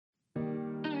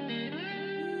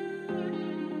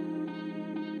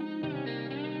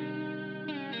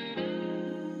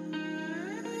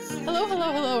Hello,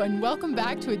 hello, hello, and welcome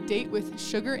back to A Date with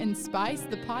Sugar and Spice,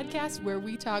 the podcast where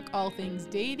we talk all things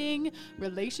dating,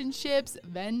 relationships,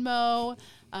 Venmo,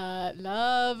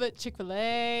 love,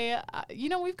 Chick-fil-A.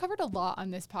 We've covered a lot on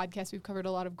this podcast. We've covered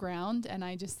a lot of ground, and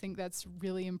I just think that's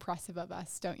really impressive of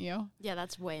us, don't you? Yeah,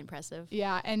 that's way impressive.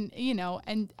 Yeah, and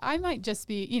I might just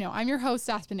be, I'm your host,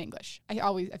 Aspen English.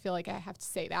 I feel like I have to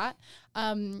say that.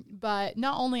 But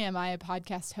not only am I a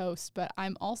podcast host, but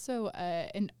I'm also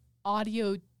an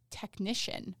audio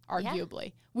technician, arguably.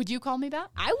 Yeah. Would you call me that?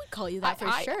 I would call you that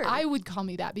for sure. I would call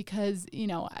me that because,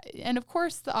 and of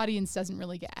course the audience doesn't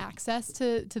really get access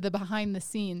to the behind the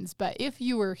scenes, but if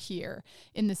you were here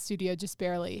in the studio just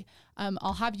barely,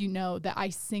 I'll have you know that I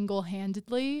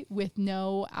single-handedly, with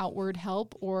no outward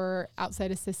help or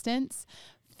outside assistance,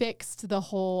 fixed the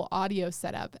whole audio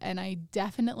setup. And I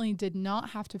definitely did not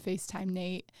have to FaceTime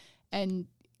Nate and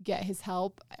get his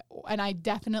help, and I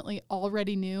definitely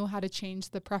already knew how to change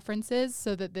the preferences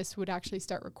so that this would actually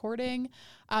start recording.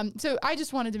 So I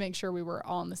just wanted to make sure we were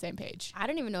all on the same page. I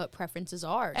don't even know what preferences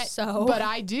are, but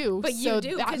I do. But you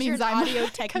do, that means you're an audio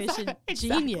technician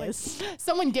genius. Exactly.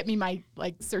 Someone get me my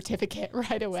certificate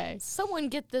right away. Someone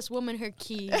get this woman her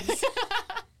keys.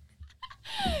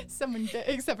 Someone get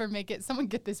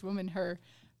this woman her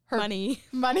money.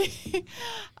 Someone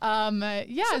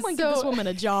give this woman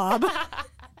a job.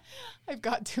 I've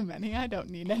got too many. I don't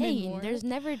need any more. There's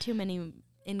never too many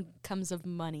incomes of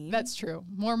money. That's true.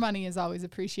 More money is always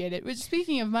appreciated. Which,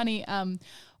 speaking of money,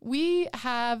 we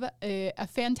have a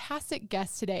fantastic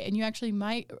guest today, and you actually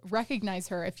might recognize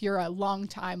her if you're a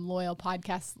longtime loyal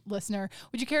podcast listener.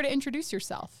 Would you care to introduce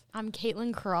yourself? I'm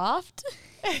Caitlin Croft.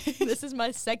 This is my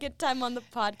second time on the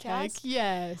podcast. Heck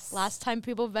yes. Last time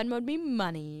people Venmo'd me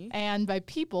money. And by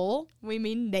people, we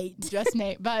mean Nate. Just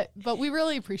Nate. But we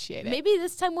really appreciate it. Maybe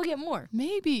this time we'll get more.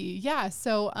 Maybe. Yeah.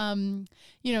 So,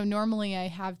 normally I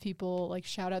have people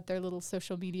shout out their little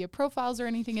social media profiles or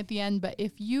anything at the end. But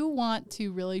if you want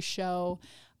to really show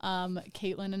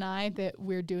Caitlin and I that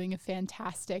we're doing a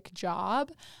fantastic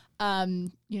job,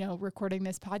 recording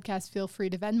this podcast, feel free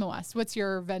to Venmo us. What's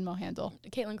your Venmo handle?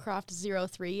 Caitlin Croft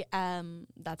 03.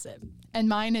 That's it. And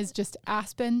mine is just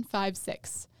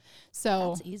Aspen56.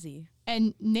 So that's easy.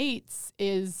 And Nate's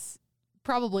is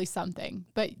probably something,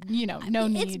 but no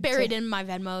need. It's buried in my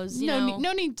Venmos.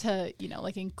 No need to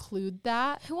include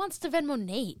that. Who wants to Venmo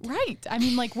Nate? Right. I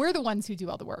mean, we're the ones who do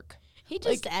all the work. He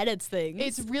just edits things.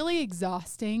 It's really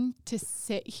exhausting to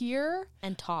sit here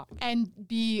and talk and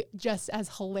be just as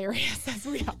hilarious as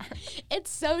we are. It's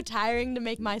so tiring to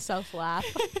make myself laugh.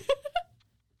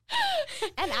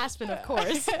 And Aspen, of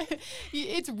course.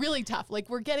 It's really tough.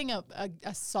 We're getting a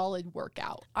solid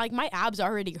workout. My abs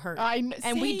already hurt.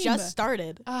 And we just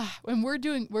started. And we're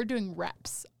doing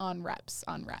reps on reps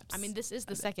on reps. I mean, this is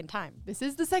the second time.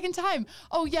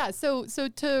 Oh yeah. So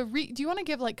do you want to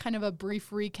give kind of a brief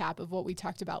recap of what we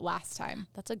talked about last time?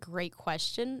 That's a great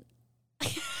question.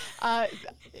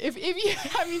 If you,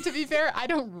 to be fair, I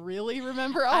don't really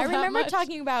remember all that much. I remember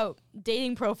talking about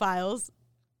dating profiles.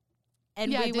 And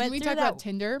we talked about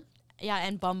Tinder? Yeah,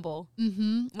 and Bumble.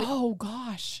 Mm-hmm. Oh,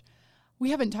 gosh. We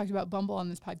haven't talked about Bumble on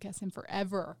this podcast in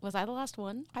forever. Was I the last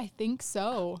one? I think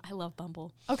so. I love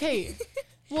Bumble. Okay.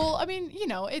 Well,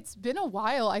 it's been a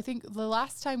while. I think the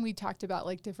last time we talked about,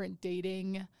 different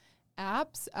dating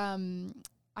apps,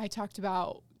 I talked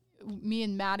about, me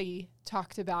and Maddie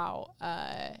talked about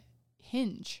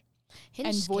Hinge. Hinge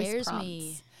and scares voice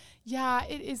me. Yeah,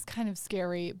 it is kind of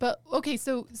scary. But okay,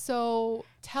 so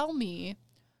tell me,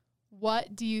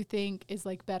 what do you think is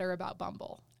better about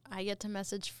Bumble? I get to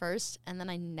message first, and then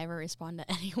I never respond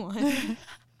to anyone.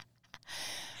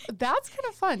 That's kind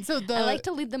of fun. So I like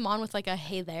to lead them on with a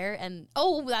hey there, and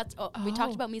we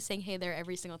talked about me saying hey there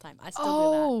every single time. I still do that.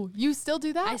 Oh, you still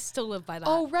do that? I still live by that.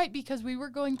 Oh, right, because we were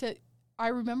going to. I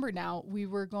remember now, we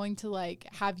were going to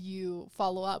have you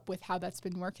follow up with how that's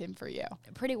been working for you.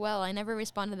 Pretty well. I never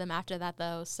responded to them after that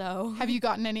though. So have you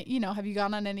gotten any, have you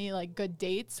gone on any good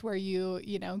dates where you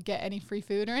get any free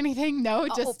food or anything? No,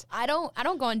 just. I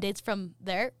don't go on dates from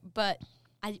there, but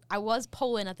I was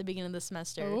Poland at the beginning of the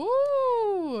semester.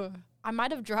 Ooh. I might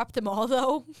have dropped them all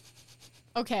though.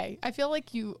 Okay. I feel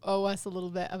like you owe us a little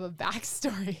bit of a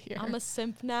backstory here. I'm a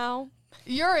simp now.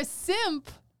 You're a simp?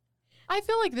 I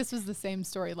feel like this was the same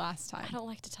story last time. I don't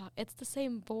like to talk. It's the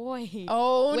same boy.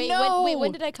 Oh, no. Wait,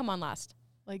 when did I come on last?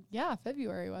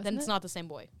 February, wasn't it? Then it's not the same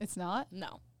boy. It's not?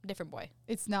 No, different boy.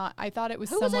 It's not. I thought it was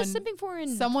Who was I simping for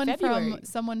in February?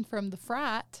 Someone from the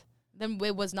frat. Then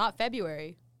it was not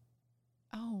February.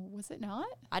 Oh, was it not?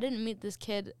 I didn't meet this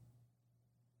kid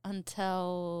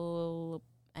until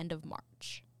end of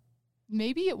March.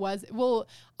 maybe it was. Well,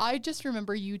 I just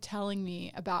remember you telling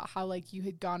me about how like you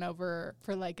had gone over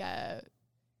for like a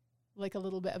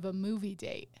little bit of a movie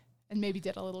date and maybe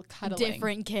did a little cuddling.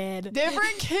 Different kid.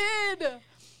 Different kid.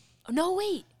 No,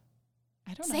 wait.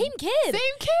 I don't know. Same kid.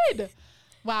 Same kid.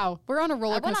 Wow. We're on a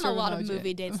roller coaster. I went on a lot of emoji.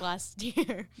 movie dates last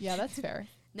year. Yeah, that's fair.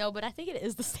 No, but I think it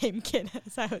is the same kid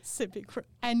as I was sipping from.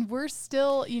 And we're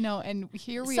still, and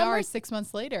here we are 6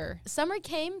 months later. Summer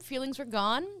came, feelings were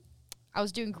gone. I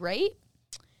was doing great.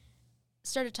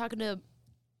 Started talking to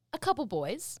a couple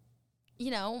boys.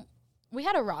 We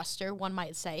had a roster, one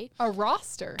might say. A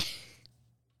roster?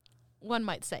 One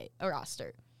might say a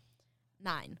roster.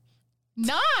 9.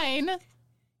 9?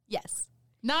 Yes.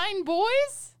 9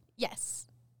 boys? Yes.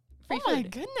 Free food. My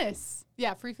goodness.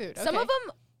 Yeah, free food. Okay. Some of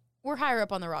them were higher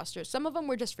up on the roster. Some of them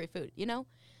were just free food,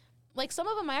 Like, some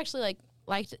of them I actually,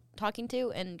 liked talking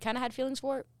to and kind of had feelings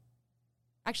for.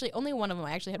 Actually, only one of them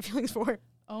I actually had feelings for.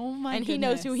 Oh, my and goodness. he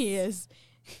knows who he is.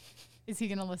 Is he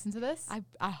going to listen to this?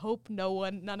 I hope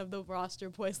none of the roster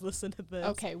boys listen to this.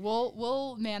 Okay,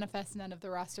 we'll manifest none of the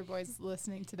roster boys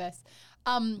listening to this.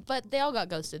 But they all got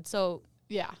ghosted, so.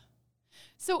 Yeah.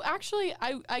 So actually,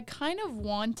 I kind of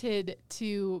wanted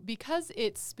to, because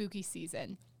it's spooky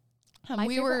season. My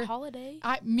favorite holiday.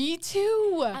 Me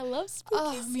too. I love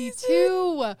spooky season. Me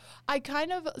too.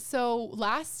 So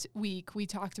last week we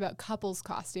talked about couples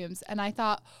costumes, and I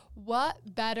thought, what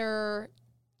better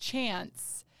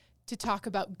chance to talk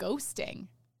about ghosting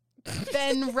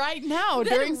than right now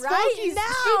during spooky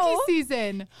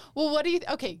season. Well, what do you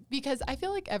okay, because I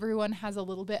feel like everyone has a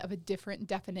little bit of a different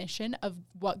definition of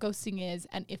what ghosting is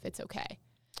and if it's okay.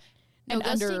 And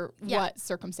under what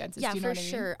circumstances. Yeah, do you know for what I mean?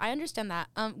 sure. I understand that.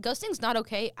 Ghosting's not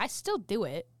okay. I still do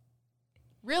it.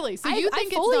 Really? So you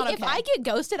think it's not okay? If I get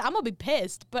ghosted, I'm gonna be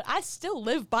pissed, but I still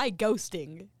live by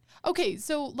ghosting. Okay,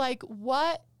 so like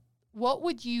what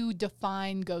would you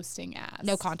define ghosting as?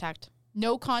 No contact.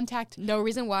 No contact. No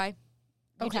reason why.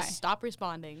 You Okay. just stop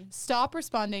responding. Stop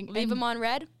responding. Leave them on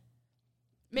red.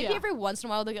 Maybe Yeah. every once in a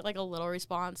while they'll get like a little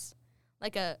response,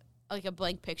 like a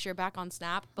blank picture back on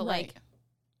Snap, but Right. like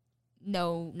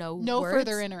no words,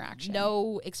 further interaction.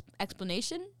 no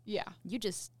explanation. Yeah. You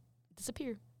just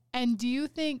disappear. And do you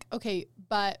think, okay,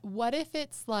 but what if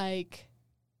it's like,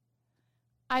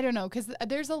 I don't know, because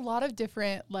there's a lot of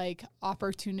different like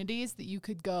opportunities that you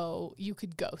could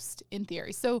ghost in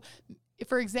theory. So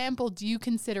for example, do you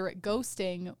consider it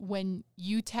ghosting when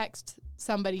you text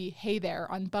somebody, hey there,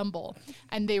 on Bumble,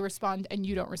 and they respond and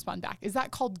you don't respond back? Is that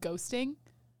called ghosting?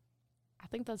 I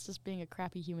think that's just being a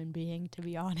crappy human being, to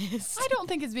be honest. I don't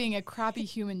think it's being a crappy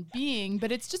human being,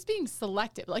 but it's just being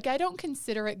selective. Like, I don't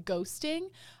consider it ghosting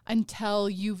until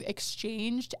you've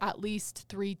exchanged at least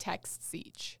 3 texts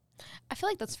each. I feel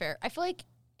like that's fair. I feel like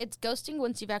it's ghosting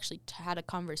once you've actually had a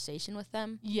conversation with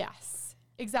them. Yes,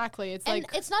 exactly. It's and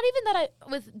like, it's not even that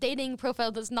with dating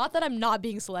profiles, it's not that I'm not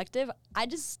being selective. I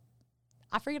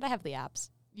forget I have the apps.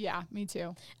 yeah, me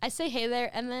too. I say hey there,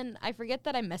 and then I forget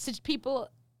that I messaged people,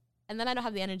 and then I don't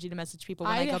have the energy to message people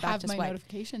when I go back to have my swipe.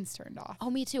 notifications turned off. Oh,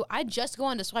 me too. I just go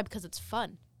on to swipe because it's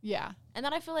fun. Yeah. And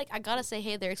then I feel like I gotta say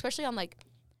hey there, especially on like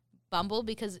Bumble,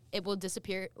 because it will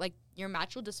disappear. Like your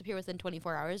match will disappear within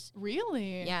 24 hours.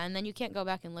 Really? Yeah, and then you can't go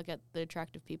back and look at the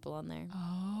attractive people on there.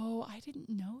 Oh, I didn't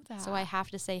know that. So I have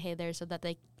to say hey there so that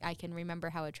I can remember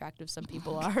how attractive some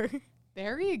people are.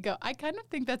 There you go. I kind of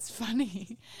think that's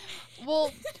funny.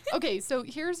 Well, okay, so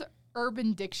here's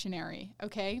Urban Dictionary,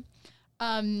 okay?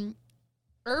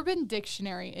 Urban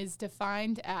Dictionary is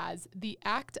defined as the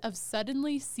act of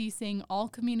suddenly ceasing all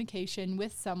communication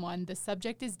with someone the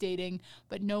subject is dating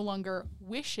but no longer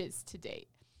wishes to date.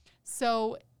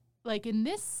 So, like in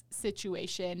this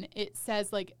situation, it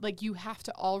says like you have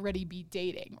to already be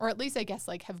dating, or at least I guess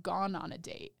like have gone on a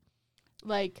date.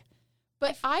 Like,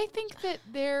 but I think that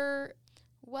they're...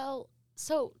 Well,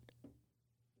 so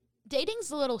dating's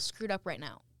a little screwed up right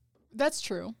now. That's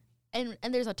true. And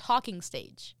there's a talking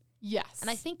stage. Yes. And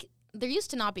I think there used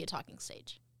to not be a talking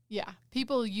stage. Yeah.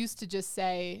 People used to just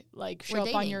say, like, show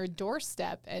up on your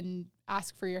doorstep and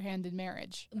ask for your hand in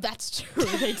marriage. That's true.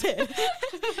 They did. But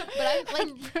I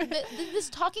like this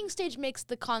talking stage makes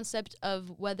the concept of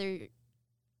whether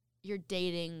you're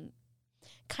dating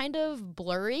kind of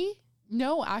blurry.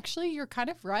 No, actually, you're kind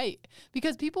of right.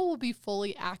 Because people will be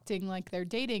fully acting like they're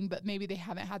dating, but maybe they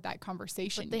haven't had that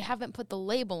conversation But they yet. haven't put the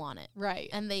label on it. Right.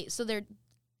 And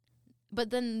but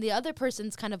then the other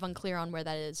person's kind of unclear on where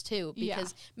that is too.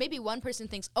 Because maybe one person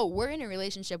thinks, oh, we're in a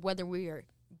relationship whether we are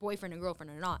boyfriend and girlfriend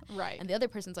or not. Right. And the other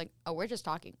person's like, oh, we're just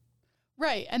talking.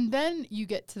 Right. And then you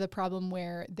get to the problem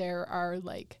where there are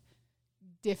like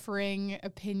differing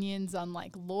opinions on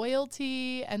like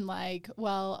loyalty and like,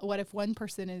 well, what if one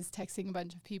person is texting a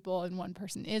bunch of people and one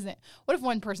person isn't? What if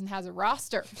one person has a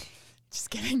roster? Just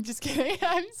kidding.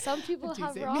 Some people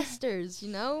have rosters,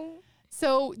 you know?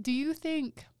 So do you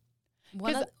think...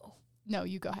 No,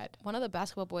 you go ahead. One of the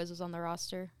basketball boys was on the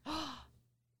roster.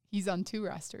 He's on 2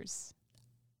 rosters.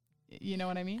 You know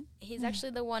what I mean? He's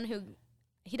actually the one who...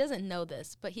 He doesn't know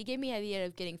this, but he gave me the idea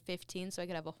of getting 15 so I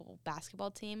could have a whole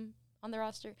basketball team on the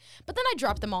roster. But then I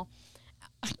dropped them all.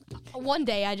 One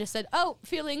day I just said, oh,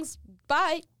 feelings,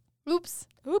 bye. Oops.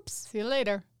 See you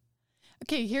later.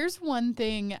 Okay, here's one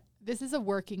thing. This is a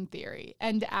working theory.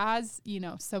 And as, you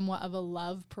know, somewhat of a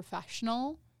love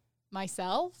professional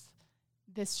myself,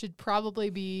 this should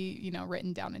probably be, you know,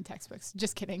 written down in textbooks.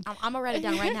 Just kidding. I'm going to write it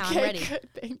down right now. Okay, I'm ready. Good,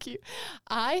 thank you.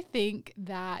 I think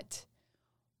that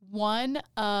one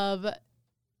of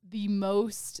the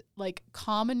most like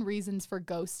common reasons for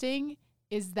ghosting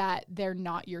is that they're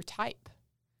not your type.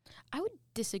 I would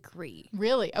disagree.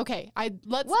 Really? Okay.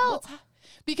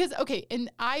 Because okay, and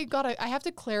I have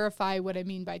to clarify what I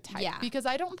mean by type. Yeah. Because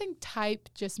I don't think type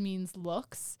just means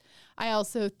looks. I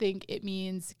also think it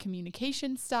means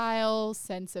communication style,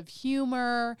 sense of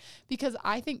humor. Because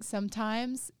I think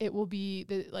sometimes it will be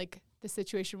the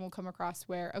situation will come across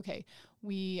where, okay,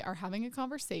 we are having a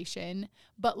conversation,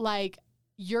 but like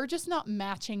you're just not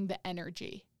matching the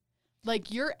energy.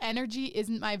 Like your energy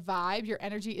isn't my vibe. Your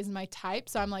energy isn't my type.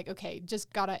 So I'm like, okay,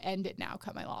 just gotta end it now.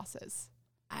 Cut my losses.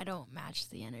 I don't match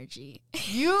the energy.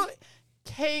 You,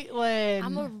 Caitlin.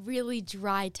 I'm a really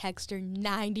dry texter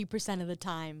 90% of the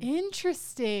time.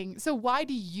 Interesting. So why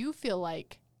do you feel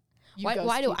like you why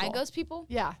ghost do people? I ghost people?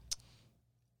 Yeah.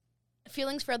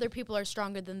 Feelings for other people are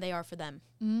stronger than they are for them.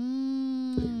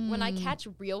 When I catch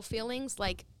real feelings,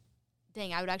 like,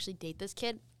 dang, I would actually date this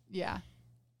kid. Yeah.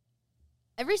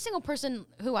 Every single person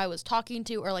who I was talking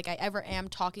to or, like, I ever am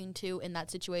talking to in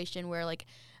that situation where, like,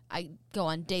 I go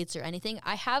on dates or anything,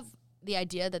 I have the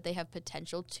idea that they have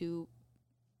potential to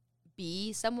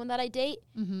be someone that I date.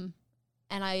 Mm-hmm.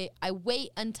 And I wait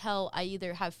until I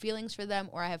either have feelings for them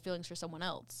or I have feelings for someone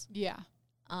else. Yeah.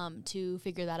 To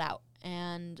figure that out.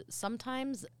 And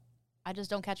sometimes I just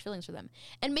don't catch feelings for them.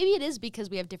 And maybe it is because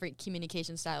we have different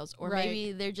communication styles, or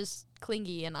maybe they're just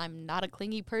clingy and I'm not a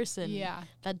clingy person. Yeah.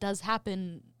 That does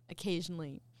happen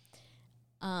occasionally.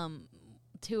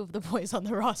 2 of the boys on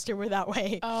the roster were that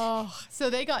way. Oh, so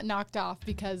they got knocked off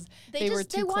because they were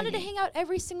too They wanted clingy. to hang out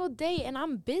every single day and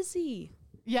I'm busy.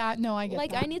 Yeah, no, I get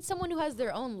like that. I need someone who has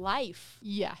their own life.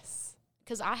 Yes.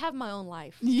 Because I have my own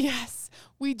life. Yes,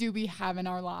 we do be having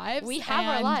our lives. We have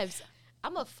our lives.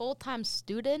 I'm a full-time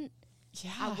student.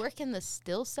 Yeah. I work in the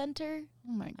Still Center.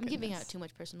 Oh my goodness. I'm giving out too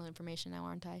much personal information now,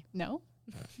 aren't I? No.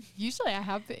 Usually I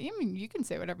have, I mean, you can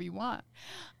say whatever you want.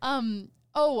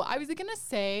 Oh, I was going to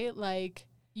say, like,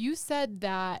 you said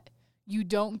that you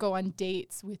don't go on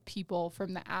dates with people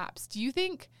from the apps. Do you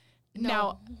think,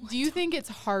 do you think it's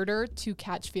harder to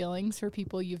catch feelings for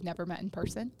people you've never met in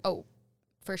person? Oh,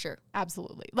 for sure.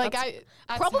 Absolutely. Like that's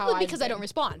probably because I don't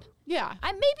respond. Yeah.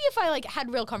 Maybe if I like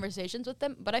had real conversations with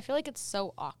them, but I feel like it's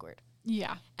so awkward.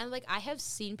 Yeah. And like I have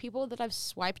seen people that I've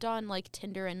swiped on like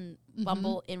Tinder and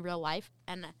Bumble in real life,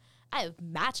 and I have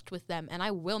matched with them, and I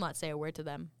will not say a word to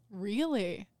them.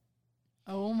 Really?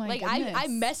 Oh my goodness. Like I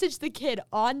messaged the kid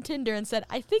on Tinder and said,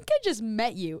 I think I just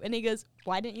met you. And he goes,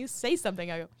 why didn't you say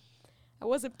something? I go, I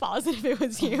wasn't positive it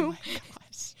was you. Oh my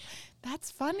gosh.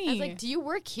 That's funny. I was like, do you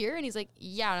work here? And he's like,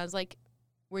 yeah. And I was like,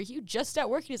 were you just at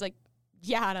work? And he's like,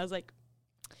 yeah. And I was like,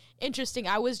 interesting.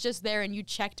 I was just there and you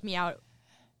checked me out.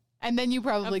 And then you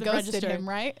probably ghosted register. him,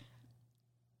 right?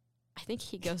 I think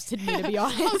he ghosted me, to be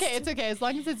honest. Okay, it's okay. As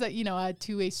long as it's a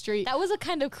two-way street. That was a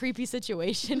kind of creepy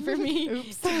situation for me.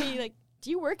 Oops. To me, like, do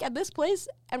you work at this place?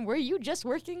 And were you just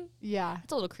working? Yeah.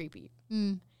 It's a little creepy.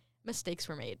 Mistakes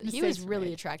were made. He Mistakes was were really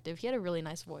made. attractive. He had a really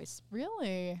nice voice.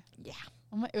 Really? Yeah.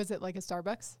 Was it like a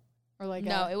Starbucks? Or like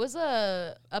No, it was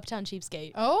a Uptown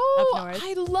Cheapskate. Oh, Up north.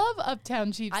 I love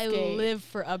Uptown Cheapskate. I live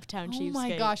for Uptown Cheapskate. Oh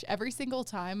my gosh. Every single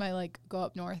time I like go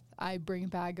up north, I bring a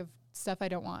bag of stuff I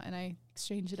don't want and I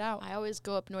exchange it out. I always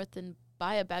go up north and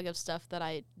buy a bag of stuff that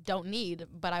I don't need,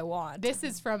 but I want. This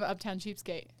is from Uptown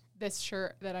Cheapskate. This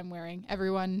shirt that I'm wearing.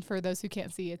 Everyone, for those who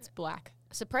can't see, it's black.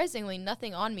 Surprisingly,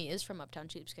 nothing on me is from Uptown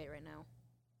Cheapskate right now.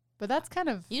 But that's kind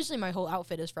of Usually my whole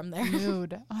outfit is from there.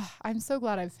 mood. I'm so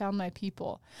glad I've found my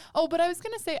people. Oh, but I was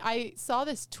going to say, I saw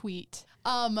this tweet.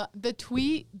 The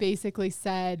tweet basically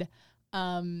said,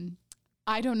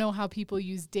 I don't know how people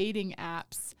use dating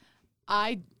apps.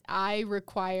 I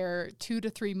require 2 to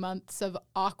 3 months of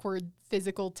awkward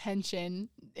physical tension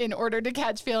in order to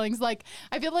catch feelings. Like,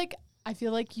 I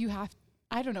feel like you have,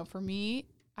 I don't know, for me,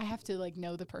 I have to like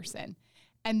know the person.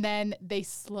 And then they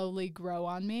slowly grow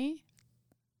on me.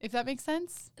 If that makes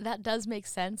sense. That does make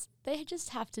sense. They just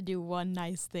have to do one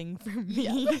nice thing for me.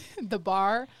 Yeah. The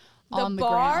bar on the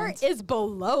bar ground. is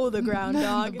below the ground,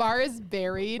 dog. The bar is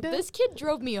buried. This kid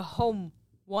drove me home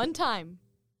one time.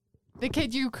 The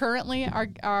kid you currently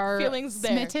are Feelings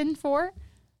there. smitten for?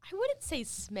 I wouldn't say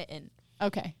smitten.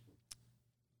 Okay.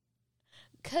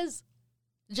 Because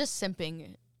just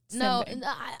simping. No, Simping.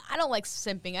 I don't like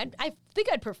simping. I think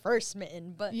I'd prefer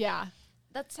smitten, but Yeah.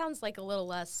 that sounds like a little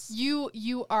less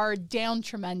You are down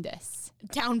tremendous.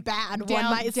 down bad, Down, one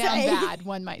might down say. bad,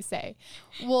 one might say.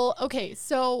 Well, okay,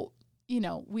 so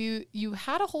you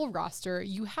had a whole roster.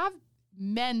 You have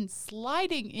men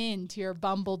sliding into your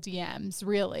Bumble DMs,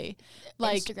 really,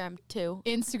 like Instagram too.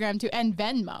 and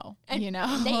Venmo.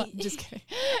 And Just kidding.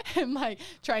 I'm like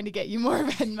trying to get you more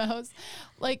Venmos.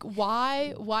 Like,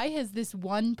 why has this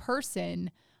one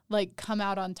person like come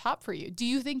out on top for you? Do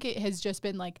you think it has just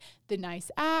been like the nice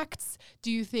acts?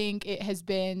 Do you think it has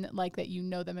been like that you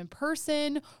know them in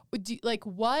person?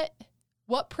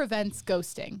 What prevents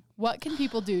ghosting? What can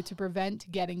people do to prevent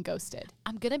getting ghosted?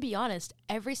 I'm going to be honest.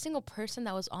 Every single person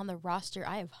that was on the roster,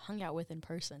 I have hung out with in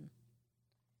person.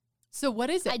 So what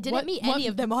is it? I didn't meet any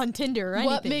of them on Tinder or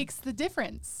anything. What makes the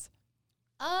difference?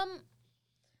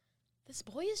 This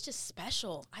boy is just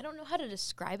special. I don't know how to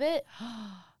describe it.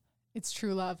 It's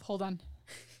true love. Hold on.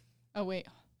 Oh, wait.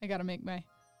 I got to make my...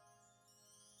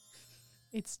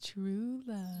 It's true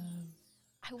love.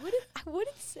 I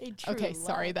wouldn't say true Okay, love.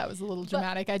 sorry. That was a little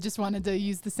dramatic. I just wanted to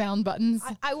use the sound buttons.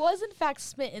 I was, in fact,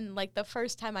 smitten, like, the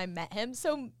first time I met him,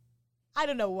 so I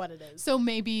don't know what it is. So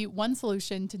maybe one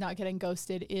solution to not getting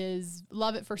ghosted is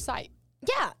love at first sight.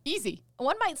 Yeah. Easy.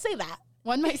 One might say that.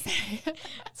 One might say.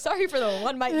 Sorry for the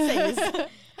one might says.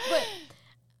 But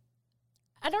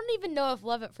I don't even know if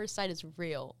love at first sight is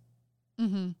real.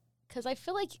 Mm-hmm. Because I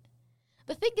feel like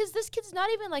the thing is, this kid's not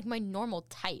even, like, my normal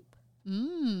type.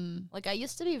 Like, I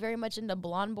used to be very much into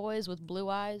blonde boys with blue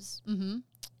eyes. Mm-hmm.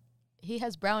 He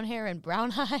has brown hair and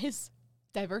brown eyes.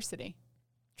 Diversity.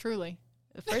 Truly.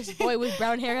 The first boy with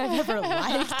brown hair I've ever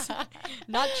liked.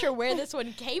 Not sure where this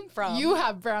one came from. You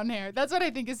have brown hair. That's what I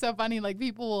think is so funny. Like,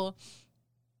 people will,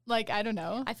 like, I don't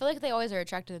know. I feel like they always are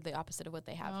attracted to the opposite of what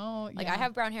they have. Oh, Like, yeah. I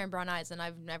have brown hair and brown eyes, and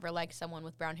I've never liked someone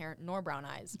with brown hair nor brown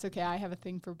eyes. It's okay. I have a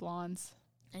thing for blondes.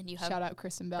 And you have Shout out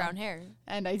Kristen Bell. brown hair.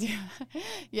 And I do.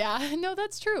 Yeah, no,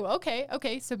 that's true. Okay.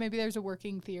 So maybe there's a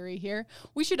working theory here.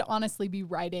 We should honestly be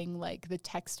writing like the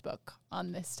textbook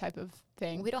on this type of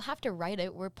thing. We don't have to write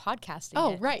it. We're podcasting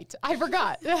Oh, it. right. I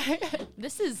forgot.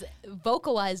 This is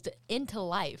vocalized into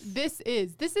life. This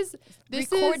is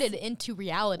Recorded into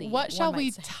reality. What one shall might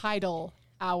we say. title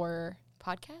our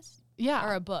Podcast? yeah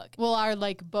Or a book? well, our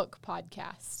like book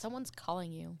podcast? Someone's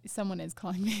calling you. Someone is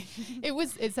calling me.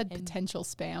 It said potential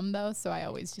spam though, so I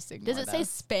always just ignore Does it say those.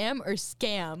 spam or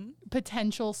scam?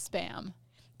 Potential spam?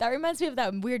 That reminds me of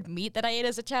that weird meat that I ate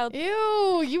as a child.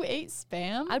 Ew, you ate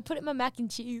spam? I'd put it in my mac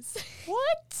and cheese.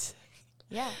 What?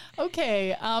 Yeah.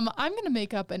 Okay, I'm gonna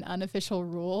make up an unofficial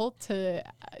rule to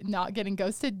not getting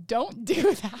ghosted. Don't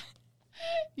do that.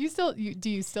 Do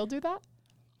you still do that?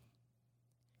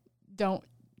 Don't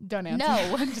answer.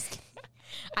 No. I'm just kidding.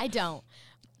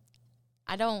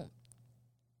 I don't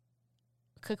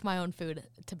cook my own food,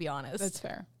 to be honest. That's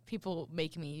fair. People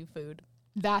make me food.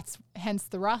 That's hence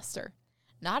the roster.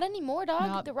 Not anymore, dog.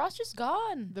 Not- The roster's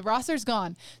gone. The roster's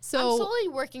gone. I'm So slowly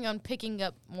working on picking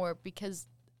up more because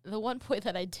the one boy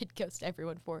that I did ghost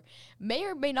everyone for may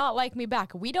or may not like me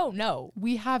back. We don't know.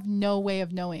 we have no way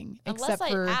of knowing Unless except I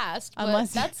for asked, but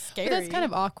unless that's scary. But that's kind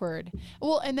of awkward.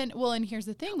 And here's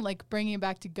the thing, like bringing it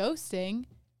back to ghosting,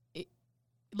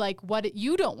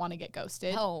 you don't want to get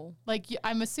ghosted. Oh, Like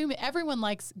I'm assuming everyone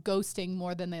likes ghosting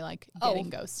more than they like getting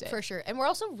ghosted. for sure. And we're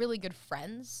also really good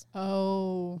friends.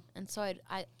 Oh, And so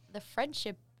the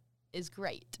friendship is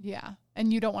great. yeah.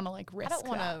 And you don't want to like risk I don't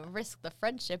want that. to risk the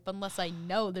friendship unless I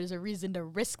know there's a reason to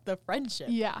risk the friendship.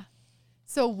 Yeah.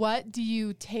 So what do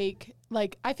you take?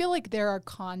 Like, I feel like there are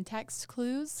context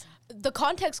clues. The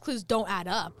context clues don't add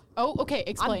up. Oh, okay.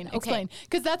 Explain. okay. Explain.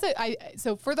 Because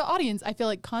so for the audience, I feel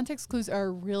like context clues are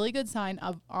a really good sign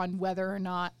on whether or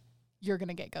not you're going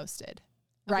to get ghosted.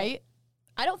 Right?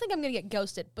 I don't think I'm going to get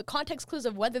ghosted, but context clues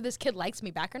of whether this kid likes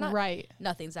me back or not, Right.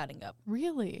 nothing's adding up.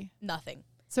 Really? Nothing.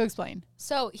 So explain.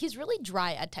 So he's really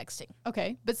dry at texting,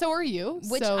 Okay. But so are you.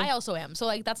 which so I also am. So,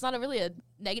 like, that's not really a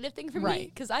negative thing for me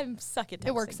Right. because I'm suck at texting.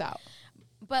 it works out.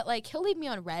 But, like, he'll leave me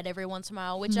on red every once in a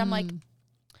while, which I'm like,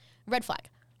 red flag.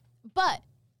 But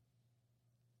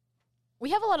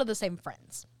we have a lot of the same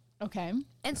friends. Okay.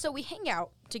 And so we hang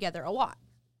out together a lot.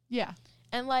 Yeah.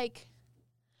 And, like,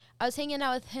 I was hanging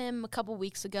out with him a couple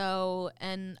weeks ago,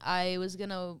 and I was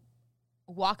going to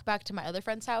walk back to my other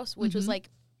friend's house, which was like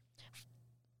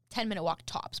 10-minute walk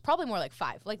tops, probably more like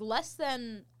 5, like less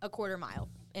than a quarter mile,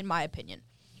 in my opinion,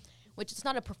 which is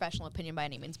not a professional opinion by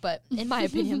any means, but in my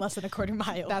opinion, less than a quarter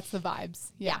mile. That's the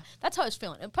vibes. Yeah. That's how I was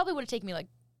feeling. It probably would have taken me like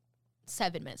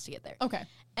 7 minutes to get there. Okay.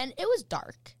 And it was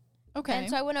dark. Okay.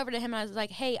 And so I went over to him and I was like,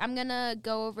 hey, I'm going to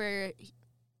go over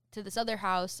to this other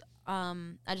house. I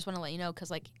just want to let you know,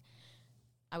 because like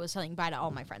I was saying bye to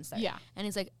all my friends there. Yeah. And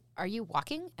he's like, are you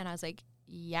walking? And I was like,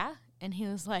 yeah. And he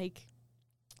was like,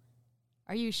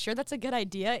 are you sure that's a good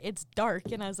idea? It's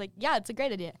dark. And I was like, yeah, it's a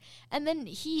great idea. And then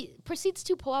he proceeds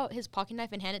to pull out his pocket knife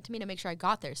and hand it to me to make sure I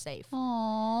got there safe.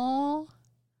 Aww.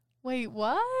 Wait,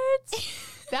 what?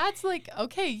 That's like,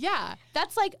 okay, yeah.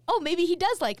 That's like, oh, maybe he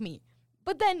does like me.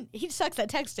 But then he sucks at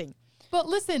texting. But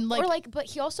listen, like... Or like, but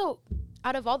he also,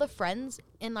 out of all the friends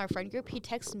in our friend group, he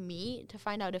texts me to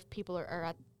find out if people are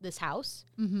at this house.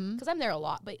 Because I'm there a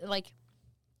lot. But like,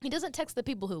 he doesn't text the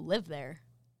people who live there.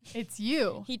 It's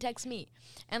you. He texts me.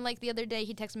 And like the other day,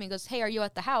 he texted me and goes, hey, are you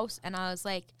at the house? And I was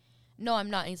like, no, I'm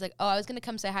not. And he's like, oh, I was going to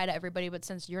come say hi to everybody, but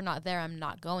since you're not there, I'm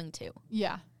not going to.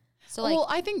 Yeah. So like... Well,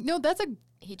 I think, no, that's a...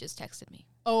 He just texted me.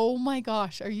 Oh my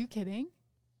gosh. Are you kidding?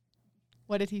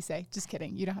 What did he say? Just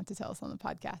kidding. You don't have to tell us on the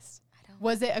podcast. I don't...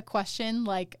 Was it a question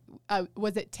like,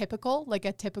 was it typical? Like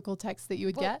a typical text that you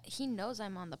would get? He knows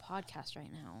I'm on the podcast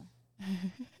right now.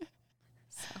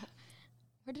 So...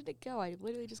 Where did it go? I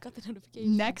literally just got the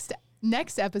notification.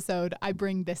 Next episode, I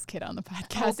bring this kid on the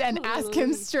podcast and ask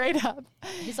him straight up.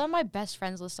 He's on my best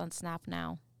friends list on Snap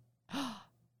now.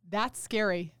 That's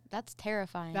scary. That's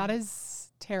terrifying. That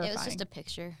is terrifying. It was just a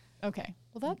picture. Okay.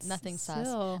 Well, that's nothing still...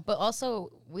 sus. But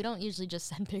also, we don't usually just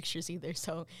send pictures either.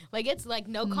 So, like, it's like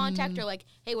no contact or like,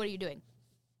 hey, what are you doing?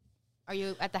 Are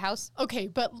you at the house? Okay,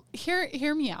 but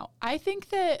hear me out. I think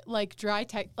that like dry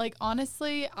text, like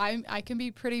honestly, I can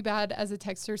be pretty bad as a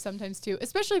texter sometimes too,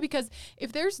 especially because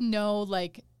if there's no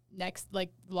like next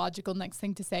like logical next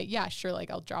thing to say, yeah, sure,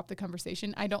 like I'll drop the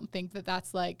conversation. I don't think that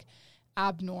that's like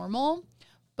abnormal,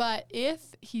 but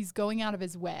if he's going out of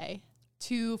his way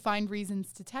to find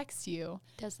reasons to text you,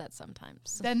 does that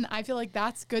sometimes, then I feel like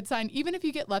that's a good sign. Even if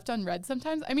you get left unread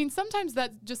sometimes. I mean, sometimes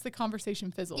that's just the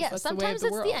conversation fizzles. Yeah, that's sometimes the way of the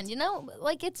it's world. the end, you know?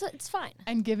 Like, it's fine.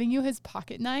 And giving you his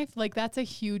pocket knife, like, that's a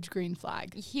huge green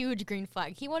flag. Huge green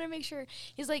flag. He wanted to make sure,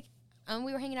 he's like,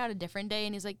 we were hanging out a different day,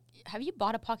 and he's like, have you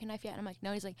bought a pocket knife yet? And I'm like,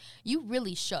 no. He's like, you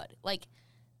really should. Like,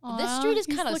 this street is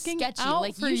kind of sketchy.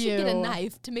 Like, you should get a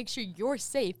knife to make sure you're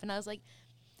safe. And I was like,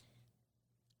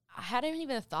 I hadn't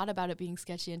even thought about it being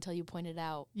sketchy until you pointed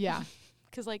out. Yeah.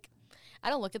 Because, like, I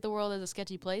don't look at the world as a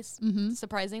sketchy place,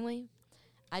 surprisingly.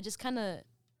 I just kind of...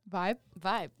 Vibe?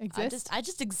 Exist? I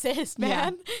just exist,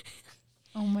 man. Yeah.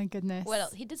 Oh, my goodness. What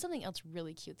else? He did something else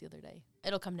really cute the other day.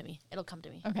 It'll come to me.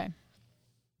 Okay.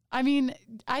 I mean,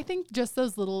 I think just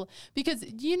those little... Because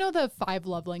you know the 5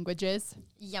 love languages?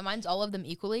 Yeah, mine's all of them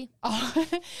equally. Oh,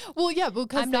 well, yeah,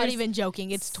 because I'm not even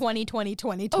joking. It's 2020,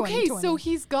 2020, Okay, 20. so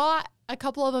he's got a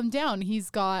couple of them down. He's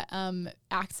got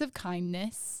acts of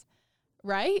kindness,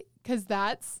 right? Because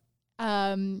that's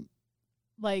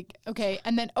like, okay.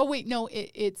 And then, oh, wait, no,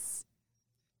 is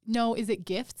it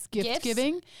gifts? Gift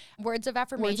giving? Words of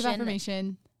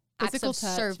affirmation. Physical acts of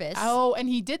touch. service. Oh, and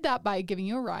he did that by giving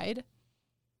you a ride.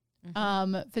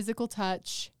 Physical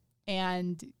touch,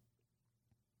 and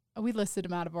we listed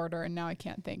them out of order, and now I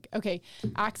can't think. Okay,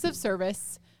 acts of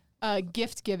service,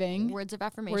 gift giving, words of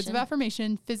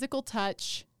affirmation, physical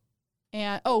touch,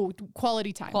 and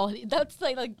quality time. That's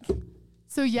like.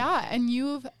 So yeah, and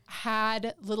you've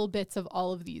had little bits of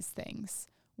all of these things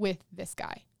with this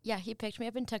guy. Yeah, he picked me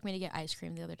up and took me to get ice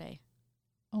cream the other day.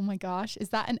 Oh my gosh. Is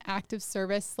that an act of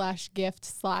service /gift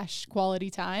 /quality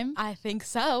time? I think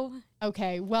so.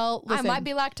 Okay. Well, listen. I might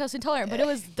be lactose intolerant, but it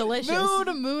was delicious.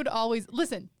 Mood always.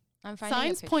 Listen,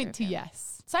 signs point to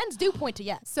yes. Signs do point to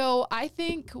yes. So I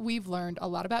think we've learned a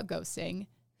lot about ghosting.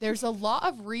 There's a lot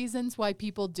of reasons why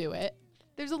people do it.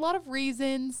 There's a lot of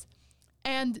reasons,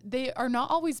 and they are not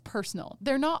always personal.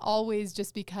 They're not always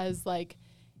just because, like,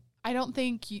 I don't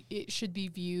think it should be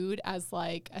viewed as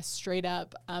like a straight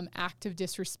up act of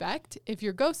disrespect if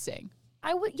you're ghosting.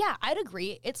 I'd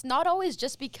agree. It's not always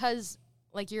just because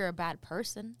like you're a bad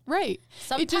person. Right.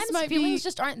 Sometimes feelings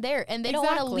just aren't there and they don't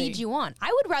want to lead you on.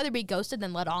 I would rather be ghosted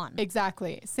than led on.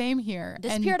 Exactly. Same here.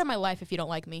 Disappear out of my life if you don't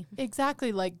like me.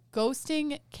 Exactly. Like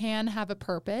ghosting can have a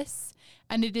purpose,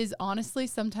 and it is honestly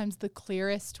sometimes the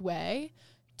clearest way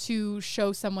to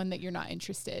show someone that you're not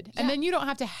interested. Yeah. And then you don't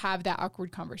have to have that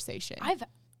awkward conversation.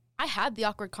 I had the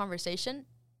awkward conversation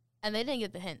and they didn't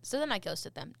get the hint. So then I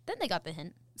ghosted them. Then they got the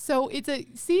hint. So it's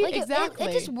Like exactly.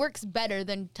 it just works better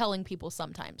than telling people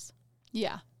sometimes.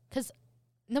 Yeah. Because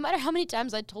no matter how many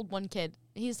times I told one kid,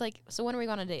 he's like, so when are we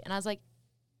going on a date? And I was like,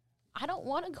 I don't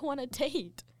want to go on a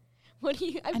date. What do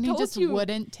you, I've And he told just you.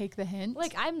 wouldn't take the hint.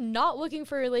 Like, I'm not looking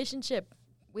for a relationship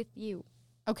with you.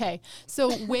 Okay.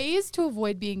 So ways to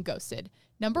avoid being ghosted.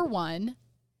 Number 1,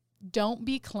 don't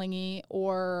be clingy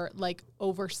or like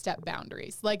overstep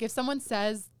boundaries. Like if someone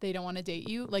says they don't want to date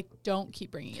you, like don't keep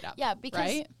bringing it up. Yeah, because,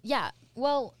 right? yeah,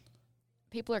 well,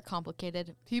 people are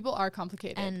complicated. People are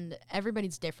complicated. And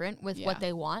everybody's different with Yeah. what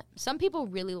they want. Some people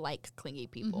really like clingy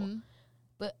people. Mhm.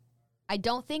 But I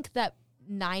don't think that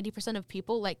 90% of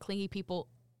people like clingy people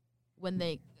when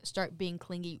they start being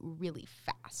clingy really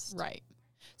fast. Right.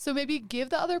 So maybe give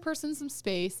the other person some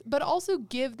space, but also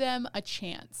give them a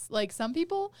chance. Like some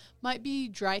people might be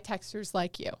dry texters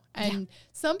like you, and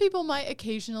some people might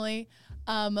occasionally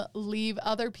leave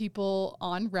other people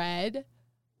on red.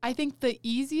 I think the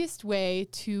easiest way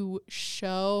to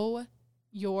show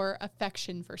your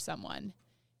affection for someone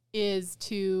is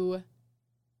to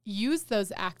use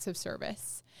those acts of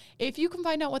service. If you can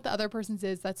find out what the other person's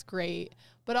is, that's great.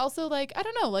 But also, like, I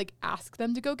don't know, like ask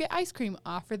them to go get ice cream,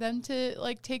 offer them to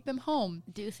like take them home.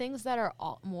 Do things that are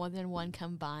all, more than one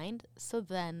combined, so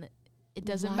then it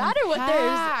doesn't Life matter what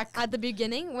hack. there's at the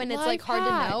beginning when it's Life like hard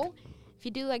hack. to know. If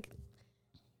you do like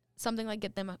something like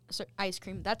get them ice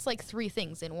cream, that's like 3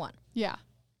 things in one. Yeah.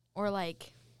 Or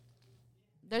like,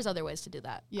 there's other ways to do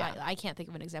that. Yeah. I can't think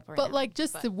of an example right But now. like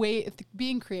just the way,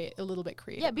 being a little bit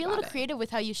creative. Yeah, be a about little it. creative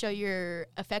with how you show your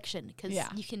affection, because Yeah.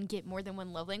 you can get more than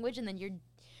one love language, and then you're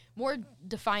more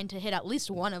defined to hit at least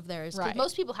one of theirs. 'Cause Right.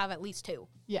 most people have at least 2.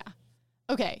 Yeah.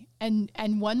 Okay. And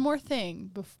one more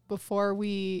thing before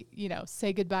we,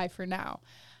 say goodbye for now.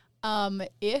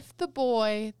 If the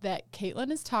boy that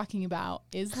Caitlin is talking about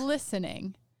is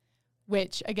listening,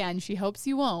 which again, she hopes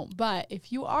you won't, but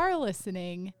if you are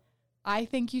listening, I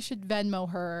think you should Venmo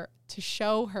her to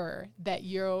show her that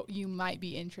you might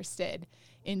be interested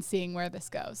in seeing where this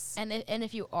goes. And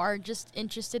if you are just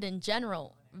interested in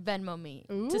general, Venmo me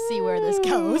to see where this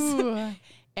goes. Ooh.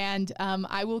 And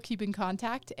I will keep in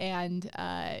contact and,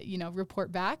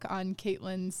 report back on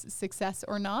Caitlin's success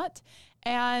or not.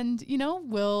 And,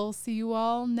 we'll see you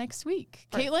all next week.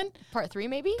 Caitlin? Part 3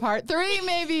 maybe? Part 3,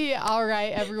 maybe. All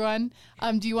right, everyone.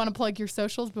 Do you want to plug your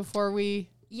socials before we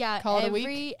call it a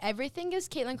week? Everything is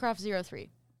Caitlin Croft 03.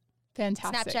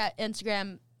 Fantastic. Snapchat,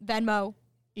 Instagram, Venmo,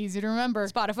 Easy to remember.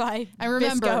 Spotify, And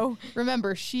Visco.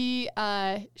 remember, she's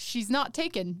not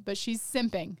taken, but she's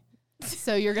simping.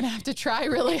 So you're going to have to try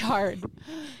really hard.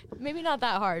 Maybe not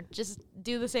that hard. Just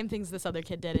do the same things this other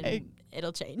kid did, and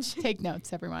it'll change. Take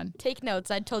notes, everyone. Take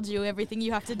notes. I told you everything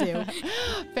you have to do.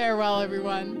 Farewell,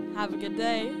 everyone. Have a good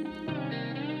day.